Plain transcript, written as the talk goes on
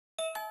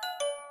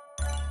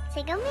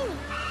Sago Mini.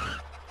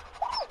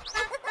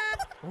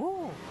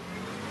 Oh.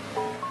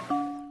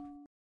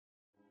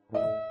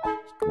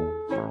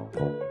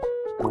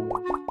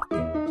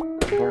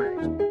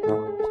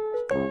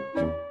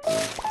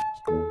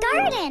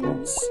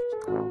 Gardens.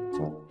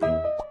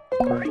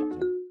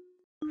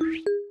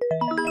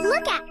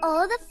 Look at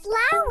all the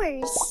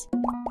flowers.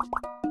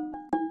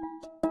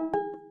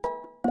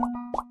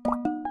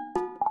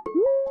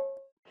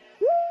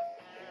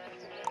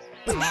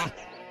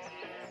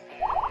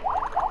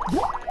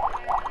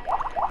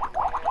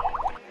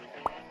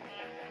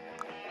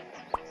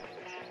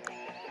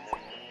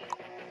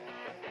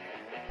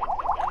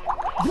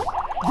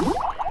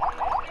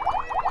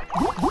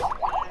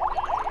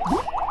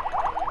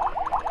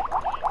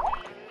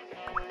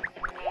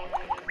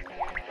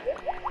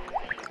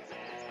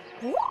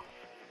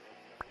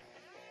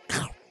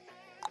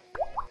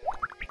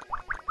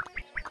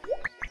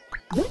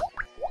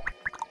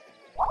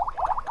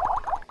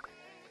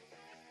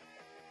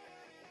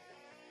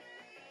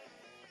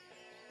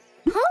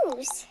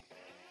 Hose.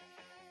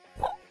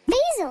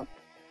 Basil.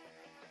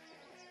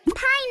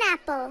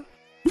 Pineapple.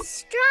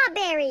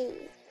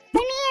 Strawberry.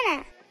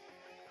 Banana.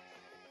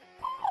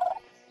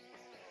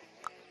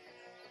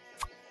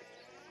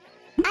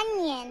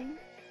 Onion.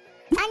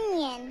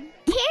 Onion.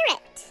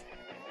 Carrot.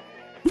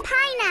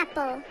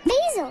 Pineapple.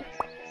 Basil.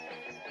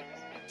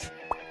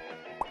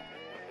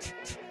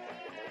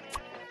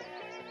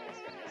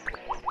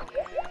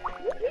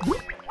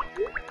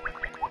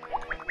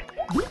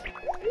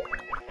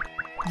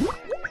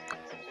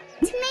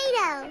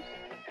 Tomato.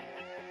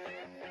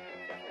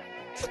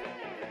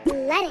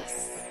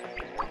 Lettuce.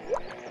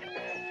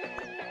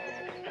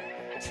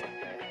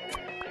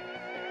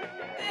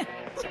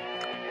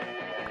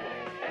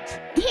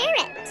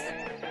 Carrot.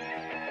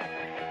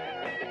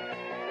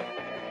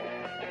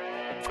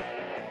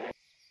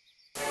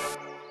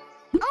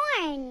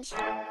 Orange.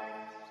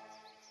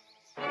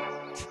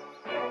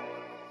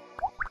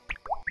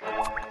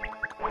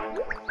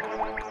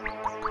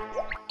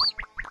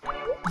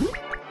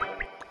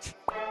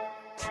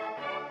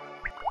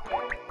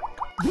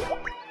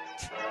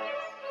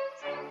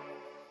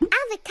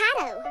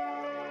 Avocado.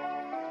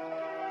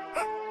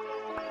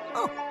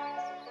 Oh.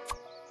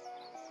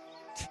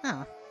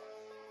 Huh.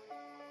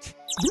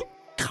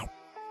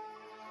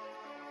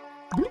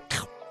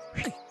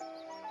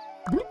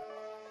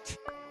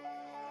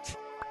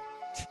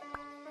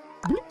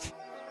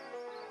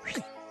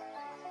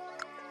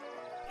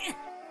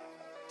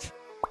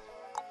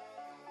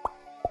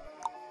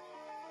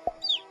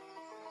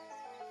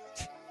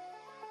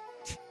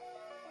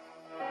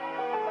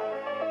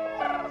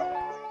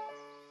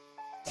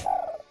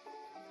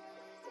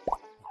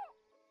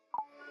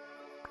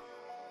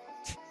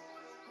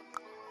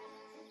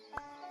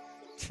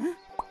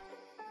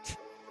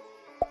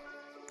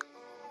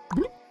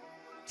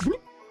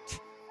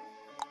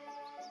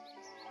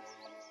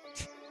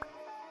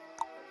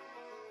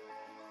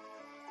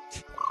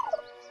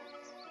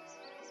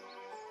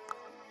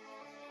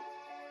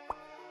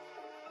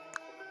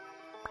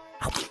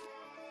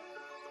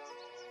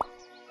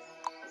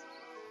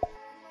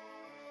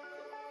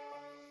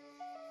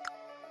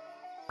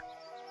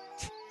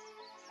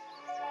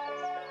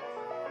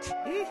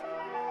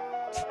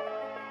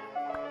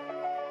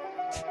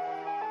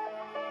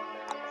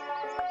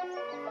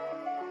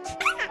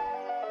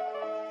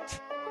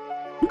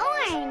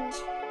 Orange.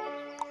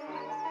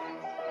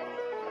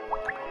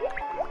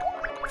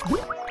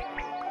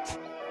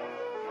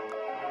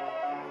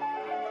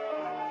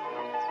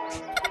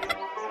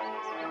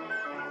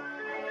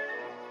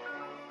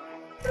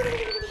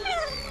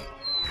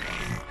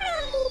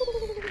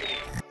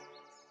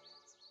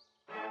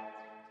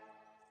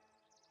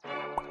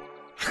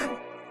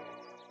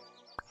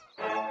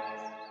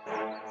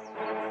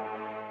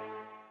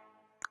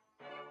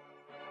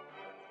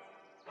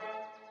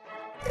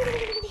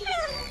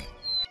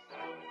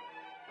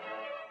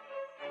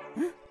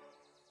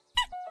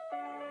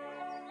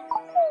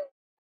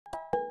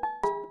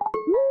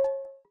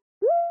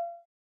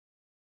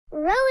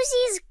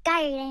 Rosie's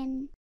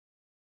garden.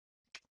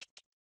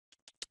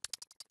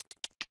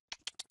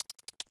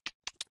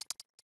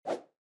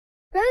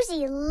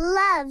 Rosie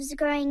loves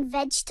growing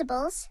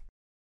vegetables.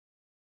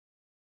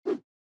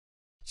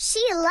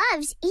 She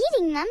loves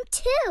eating them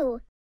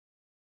too.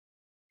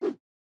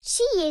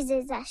 She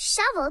uses a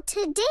shovel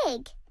to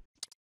dig.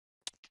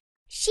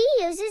 She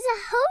uses a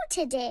hoe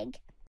to dig.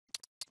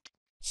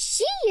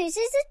 She uses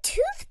a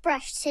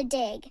toothbrush to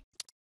dig.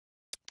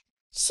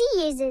 She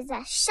uses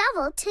a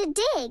shovel to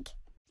dig.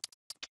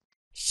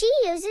 She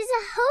uses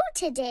a hoe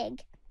to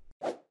dig.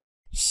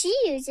 She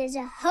uses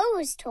a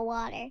hose to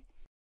water.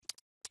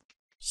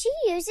 She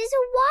uses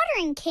a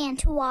watering can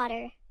to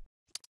water.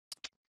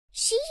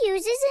 She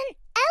uses an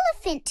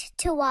elephant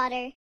to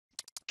water.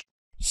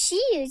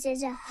 She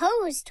uses a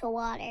hose to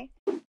water.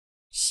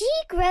 She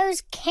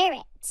grows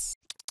carrots.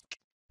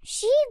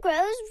 She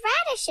grows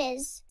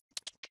radishes.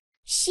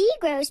 She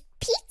grows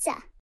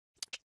pizza.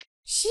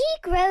 She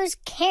grows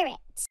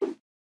carrots.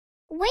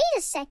 Wait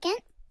a second,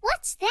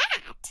 what's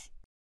that?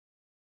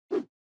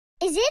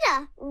 Is it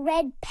a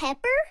red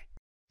pepper?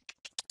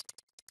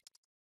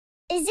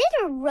 Is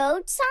it a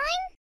road sign?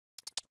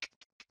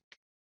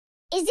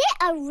 Is it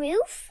a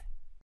roof?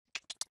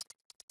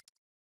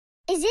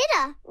 Is it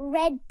a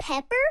red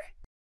pepper?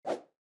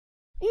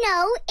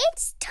 No,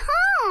 it's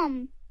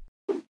Tom.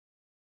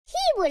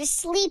 He was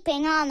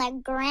sleeping on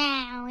the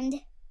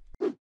ground.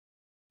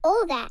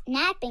 All that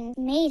napping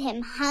made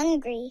him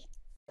hungry.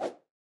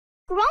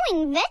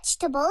 Growing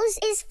vegetables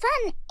is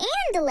fun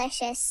and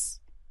delicious.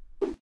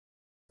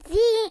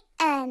 The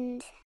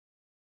end.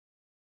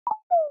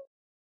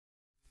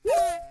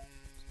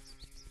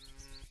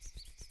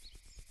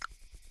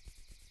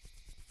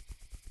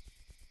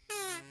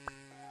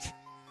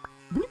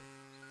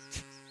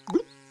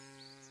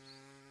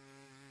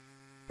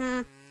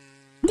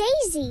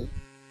 Daisy.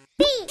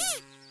 Bee.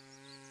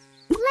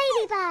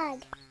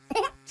 Ladybug.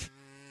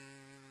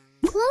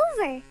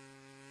 Clover.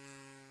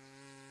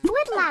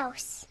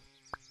 Woodlouse.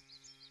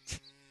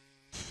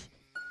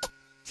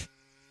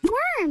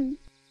 Worm.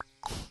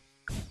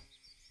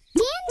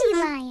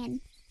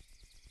 Dandelion.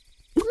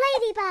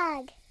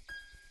 Ladybug.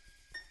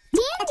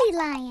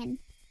 Dandelion.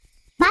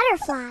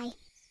 Butterfly.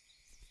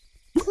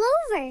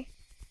 Clover.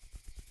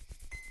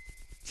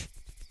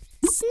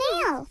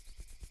 Snail.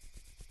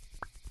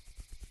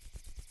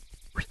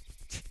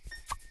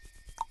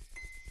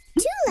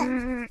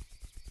 Tulip.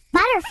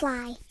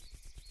 Butterfly.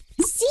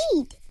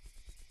 Seed.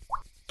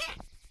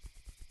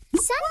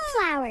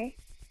 Sunflower.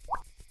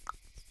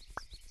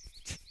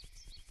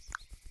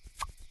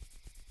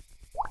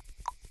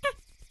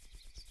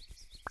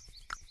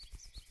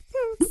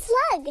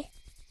 Slug.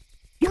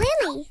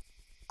 Lily.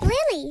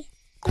 Lily.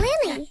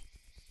 Lily.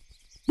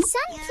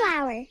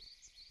 Sunflower.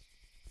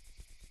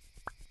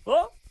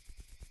 Huh?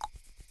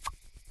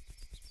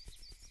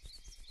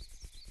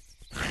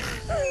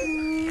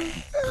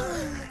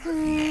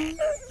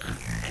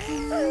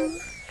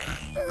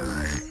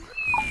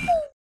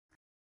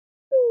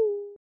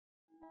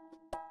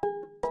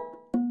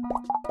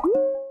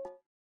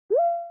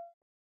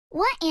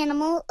 What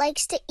animal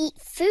likes to eat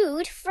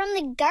food from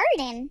the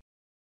garden?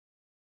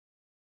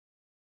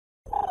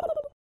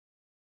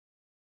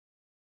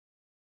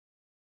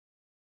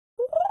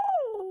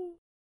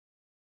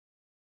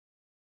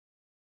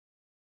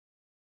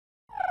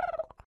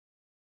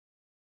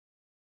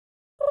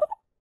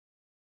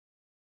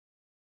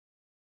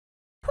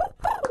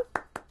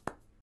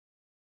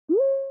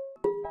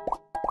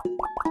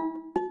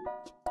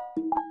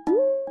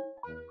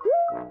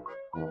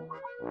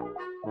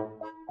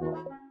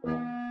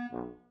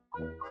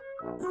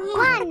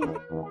 One,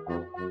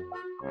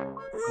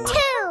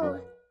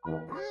 2,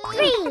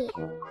 3,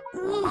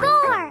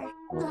 4,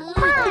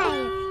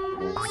 5,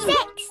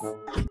 6,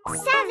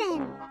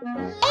 7,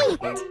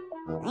 8,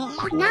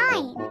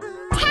 9,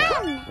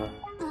 10,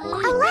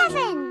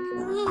 11,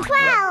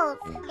 12,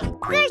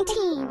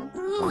 13,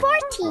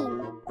 14,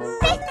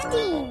 15,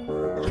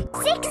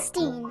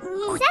 16,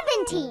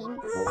 17,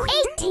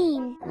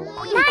 18,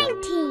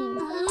 19,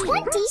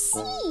 20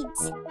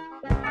 seeds.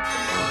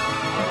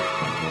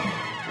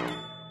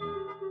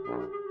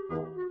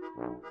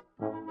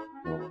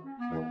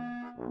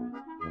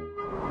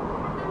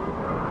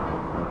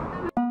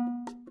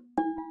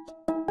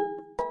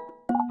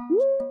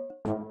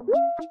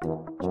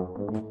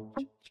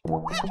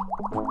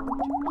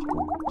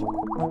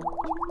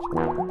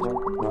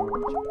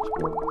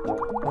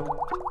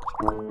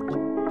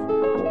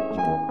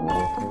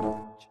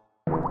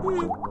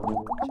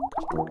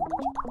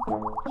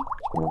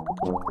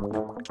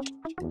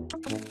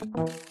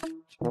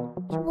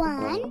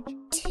 One,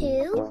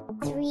 2,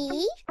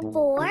 3,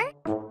 4,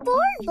 4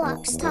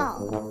 blocks tall.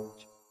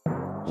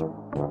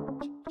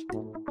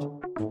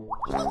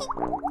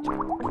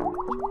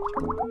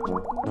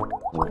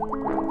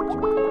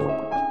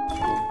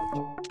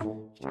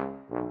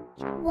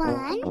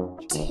 One,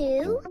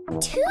 2,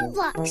 2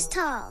 blocks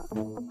tall.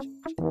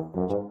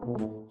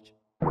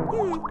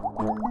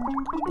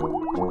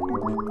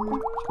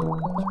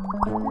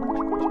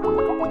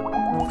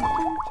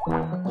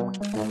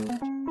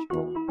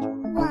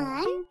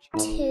 One,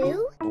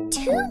 2,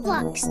 2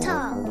 blocks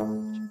tall.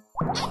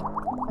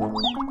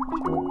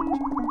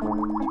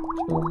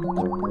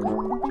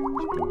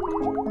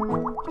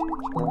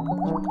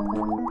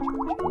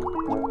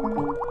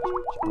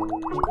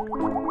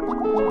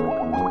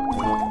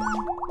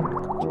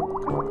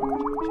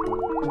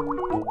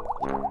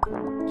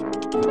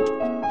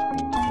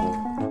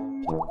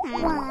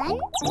 One,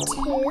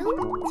 2,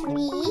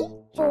 3,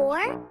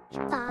 4,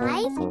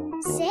 5,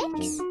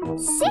 6,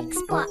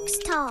 6 blocks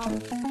tall.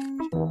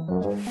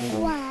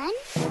 One,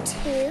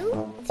 2,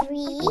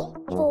 3,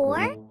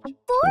 4,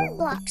 4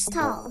 blocks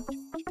tall.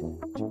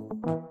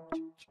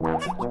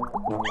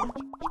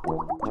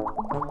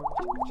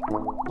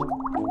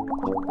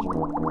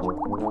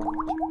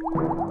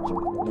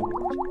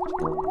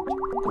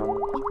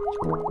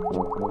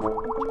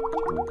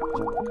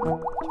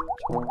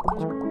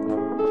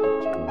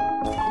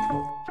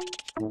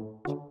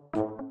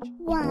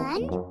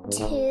 One,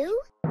 2,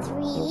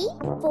 3,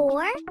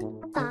 4,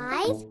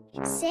 5,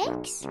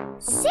 6,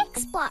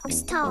 6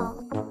 blocks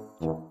tall.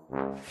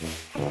 One,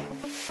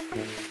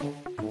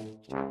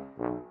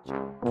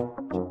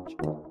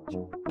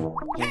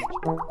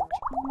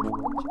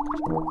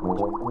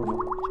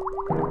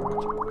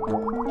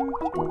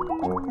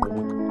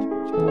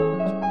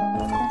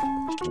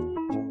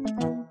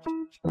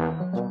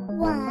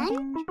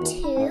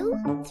 two,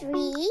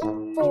 three,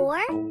 four,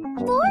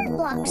 4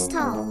 blocks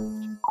tall.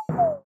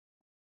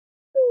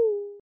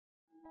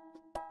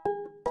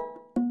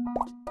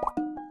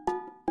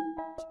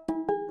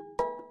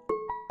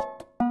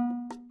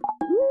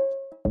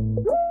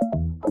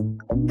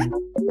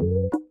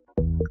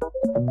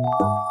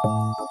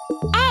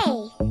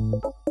 A.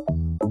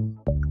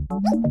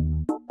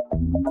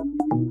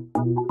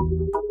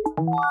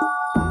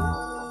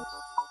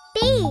 B.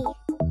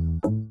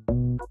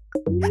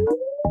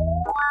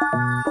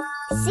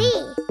 C.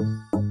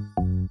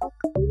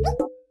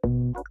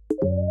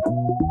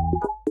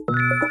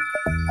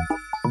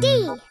 D.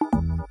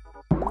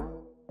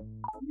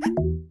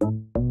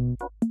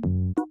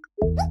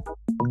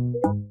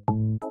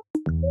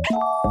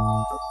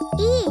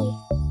 E.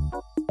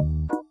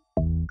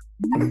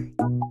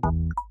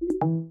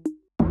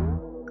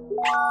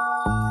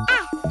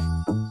 F.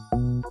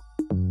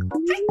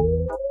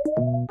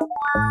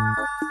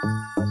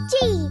 G.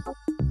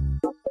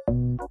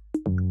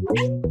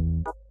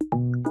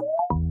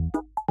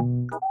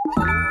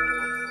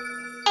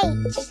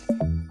 H.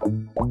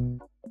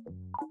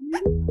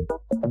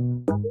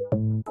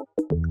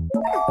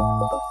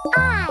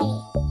 I.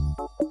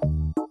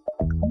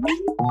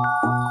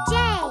 J.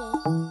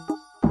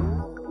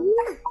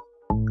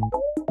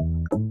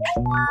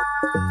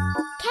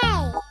 K.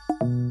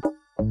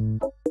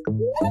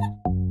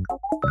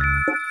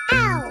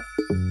 L.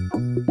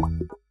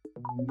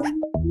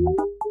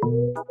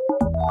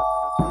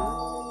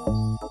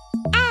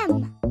 M.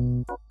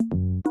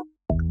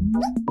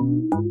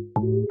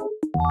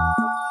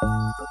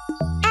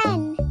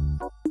 N.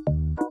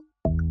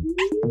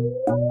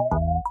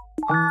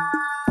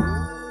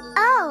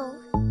 O.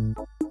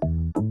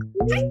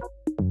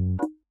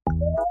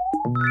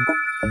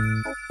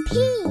 P.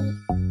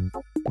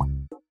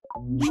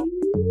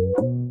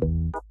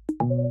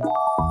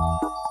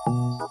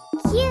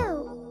 Q.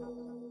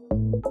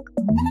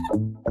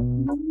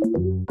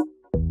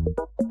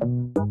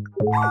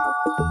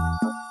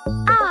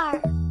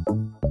 R.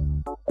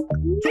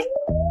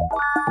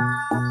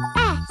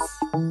 S.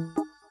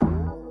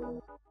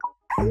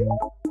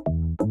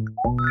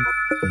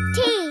 T.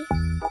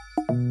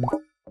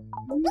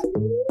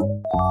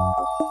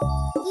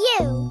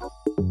 U.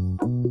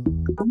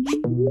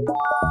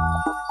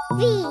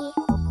 V.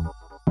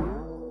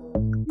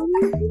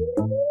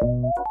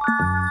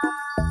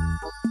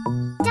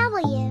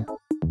 W.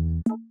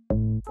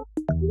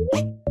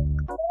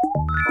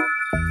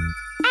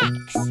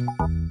 X.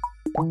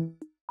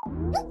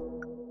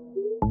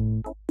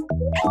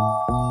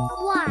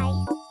 Y.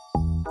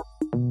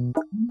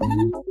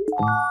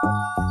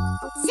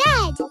 Z.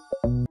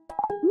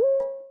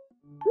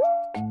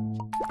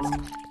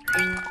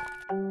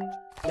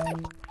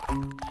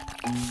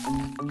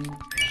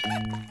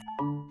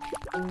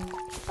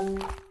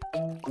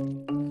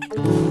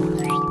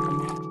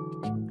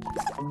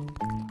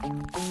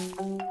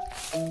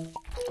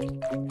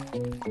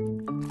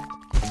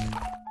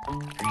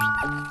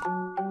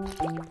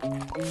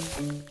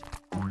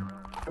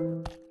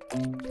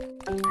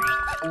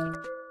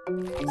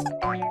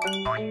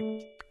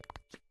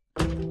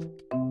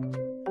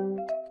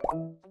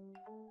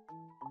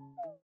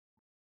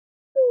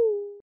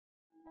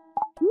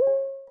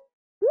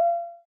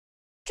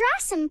 Draw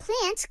some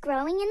plants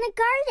growing in the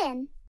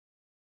garden.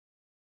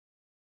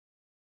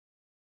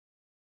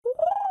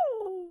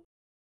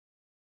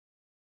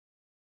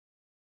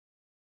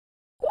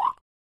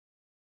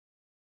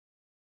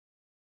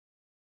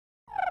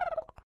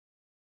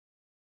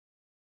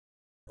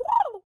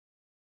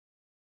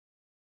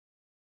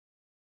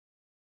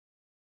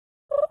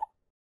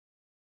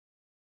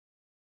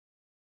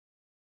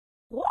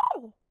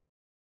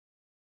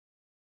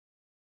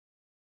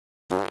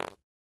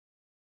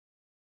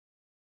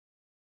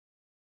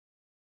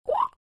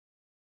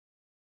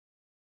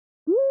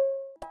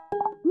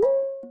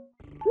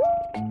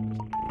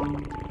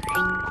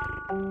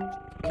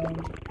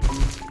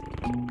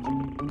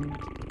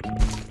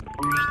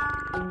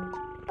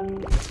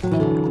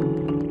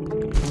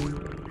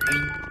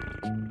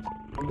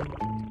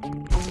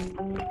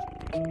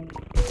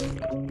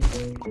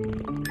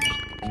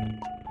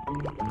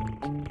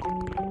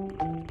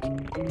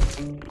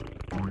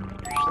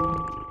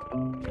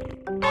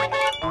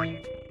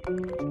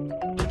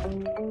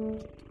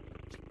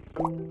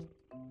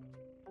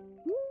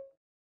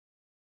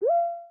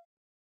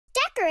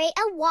 Decorate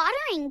a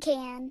watering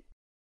can.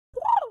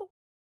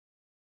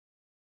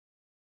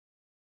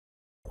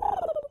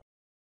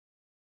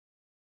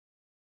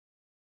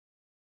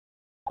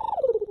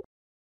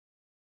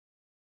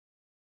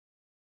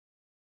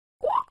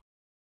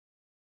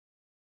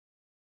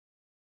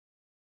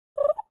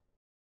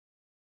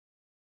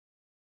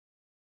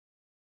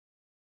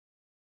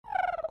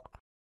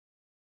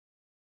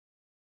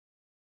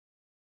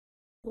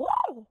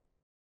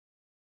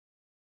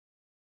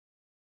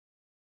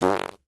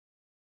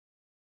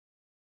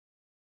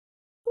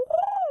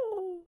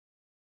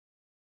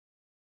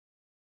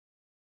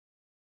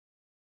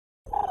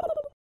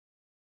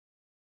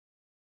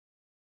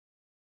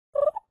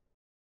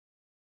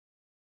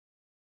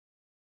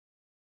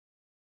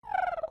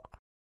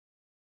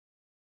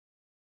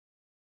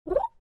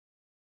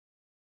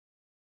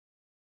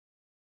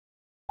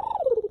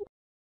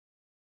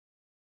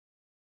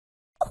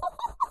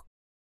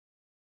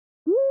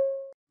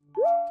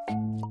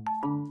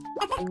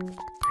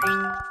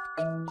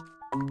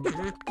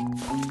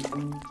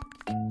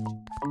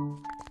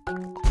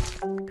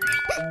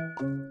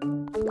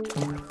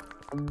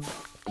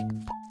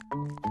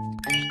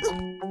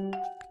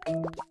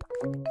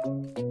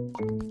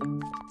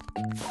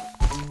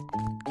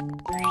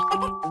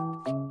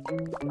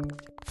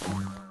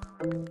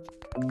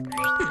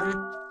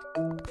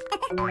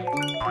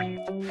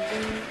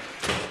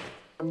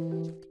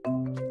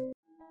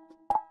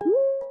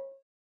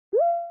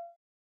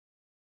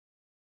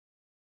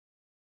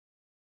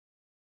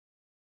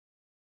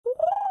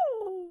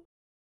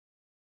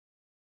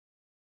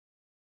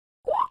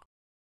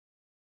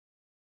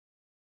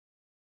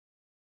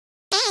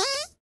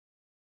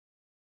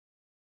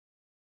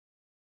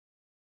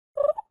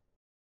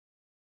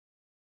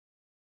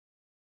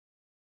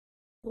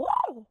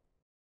 Whoa!